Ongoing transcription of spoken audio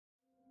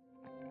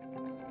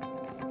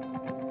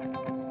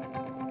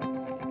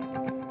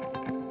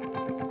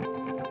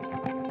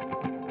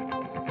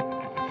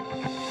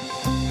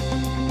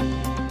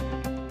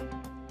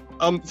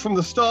From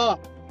the start,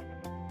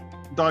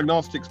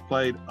 diagnostics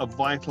played a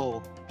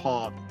vital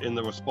part in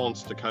the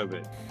response to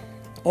COVID.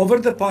 Over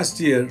the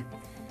past year,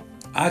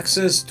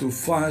 access to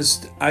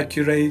fast,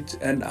 accurate,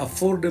 and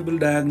affordable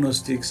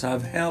diagnostics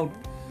have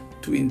helped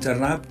to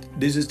interrupt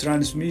disease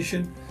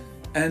transmission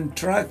and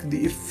track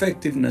the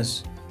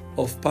effectiveness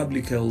of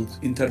public health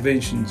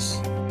interventions.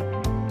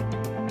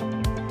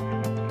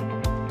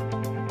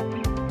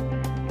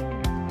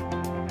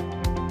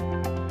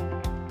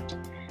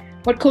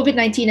 What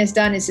COVID-19 has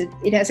done is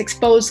it has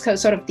exposed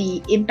sort of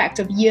the impact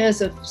of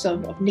years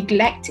of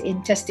neglect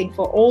in testing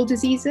for all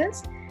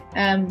diseases,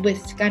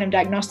 with kind of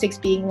diagnostics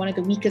being one of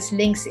the weakest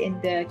links in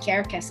the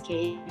care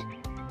cascade.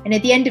 And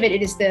at the end of it,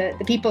 it is the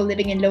people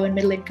living in low and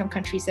middle income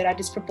countries that are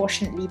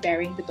disproportionately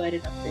bearing the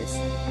burden of this.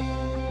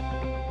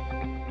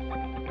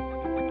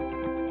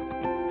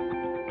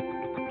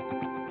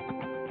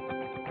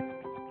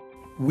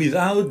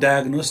 Without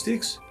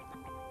diagnostics,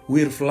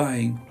 we're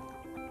flying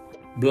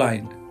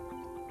blind.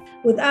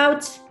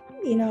 Without,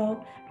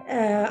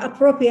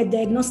 appropriate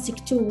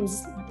diagnostic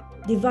tools,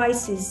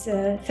 devices,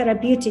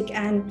 therapeutic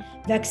and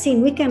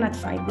vaccine, we cannot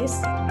fight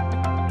this.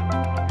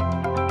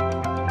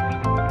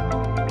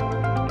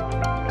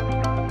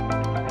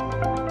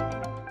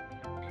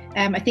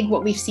 I think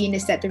what we've seen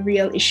is that the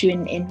real issue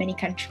in many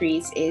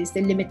countries is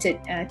the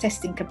limited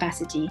testing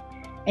capacity.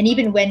 And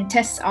even when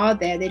tests are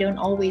there, they don't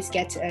always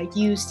get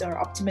used or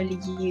optimally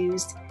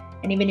used.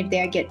 And even if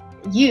they get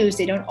used,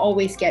 they don't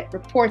always get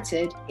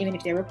reported. Even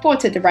if they're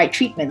reported, the right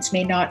treatments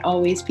may not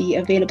always be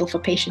available for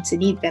patients who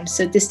need them.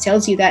 So this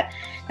tells you that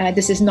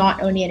this is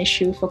not only an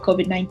issue for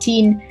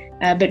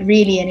COVID-19, but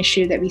really an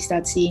issue that we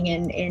start seeing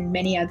in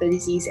many other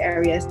disease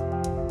areas.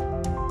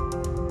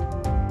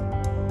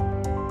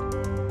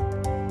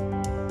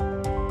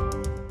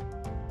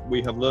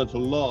 We have learned a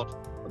lot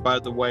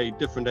about the way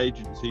different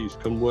agencies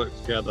can work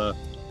together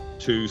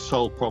to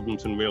solve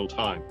problems in real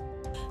time.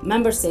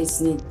 Member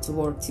states need to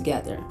work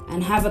together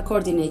and have a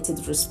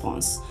coordinated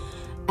response.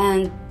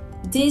 And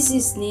this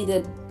is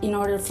needed in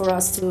order for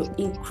us to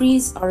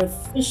increase our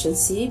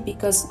efficiency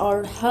because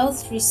our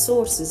health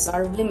resources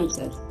are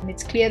limited.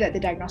 It's clear that the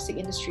diagnostic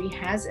industry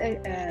has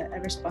a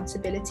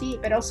responsibility,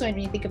 but also when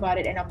you think about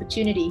it, an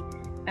opportunity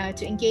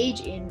to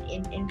engage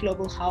in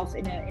global health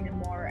in a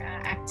more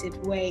active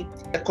way.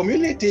 The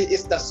community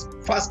is the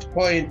first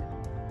point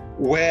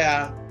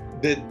where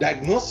the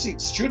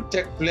diagnostics should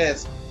take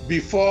place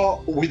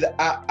before, with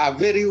a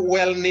very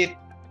well-knit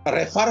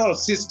referral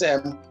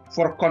system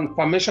for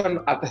confirmation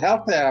at the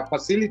healthcare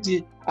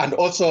facility and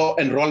also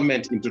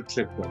enrollment into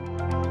treatment.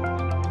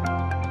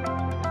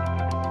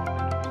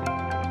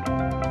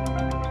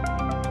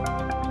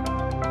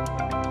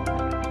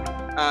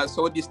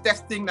 So this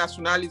testing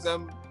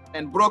nationalism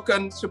and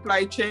broken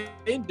supply chain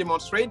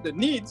demonstrate the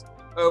need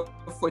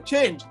for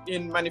change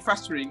in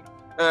manufacturing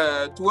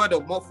toward a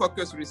more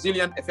focused,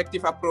 resilient,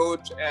 effective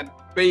approach and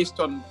based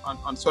on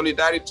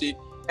solidarity,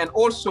 and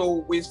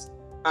also with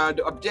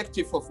the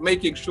objective of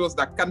making sure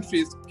that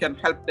countries can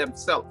help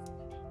themselves.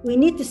 We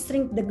need to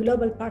strengthen the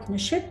global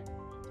partnership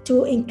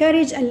to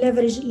encourage and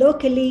leverage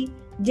locally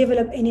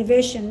developed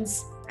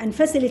innovations and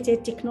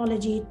facilitate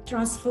technology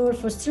transfer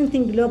for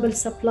strengthening global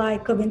supply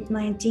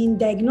COVID-19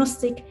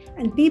 diagnostic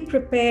and be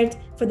prepared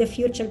for the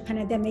future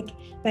pandemic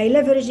by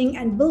leveraging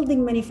and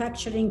building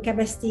manufacturing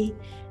capacity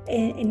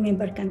in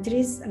member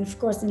countries and of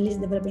course in least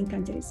developing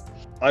countries.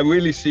 I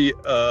really see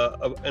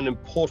an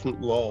important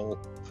role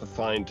for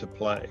FIND to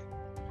play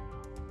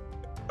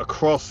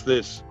across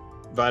this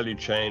value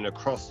chain,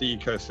 across the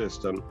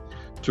ecosystem,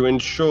 to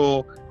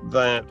ensure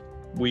that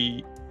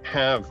we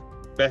have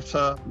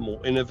better,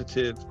 more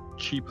innovative,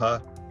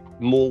 cheaper,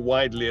 more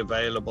widely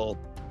available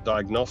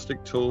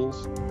diagnostic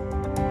tools.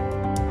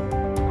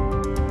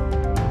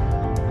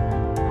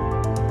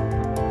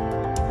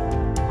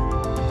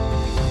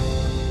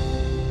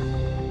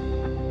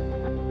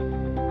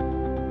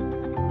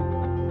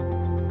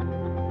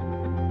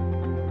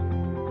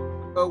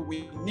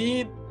 We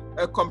need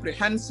a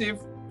comprehensive,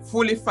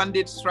 fully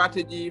funded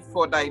strategy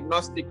for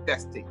diagnostic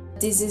testing.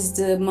 This is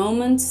the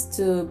moment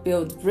to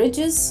build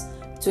bridges,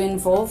 to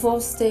involve all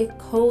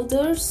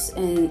stakeholders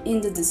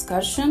in the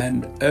discussion.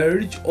 And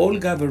urge all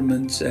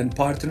governments and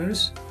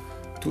partners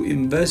to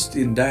invest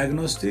in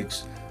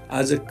diagnostics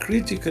as a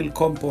critical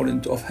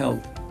component of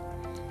health.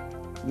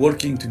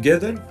 Working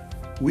together,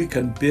 we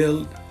can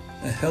build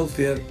a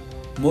healthier,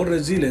 more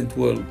resilient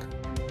world.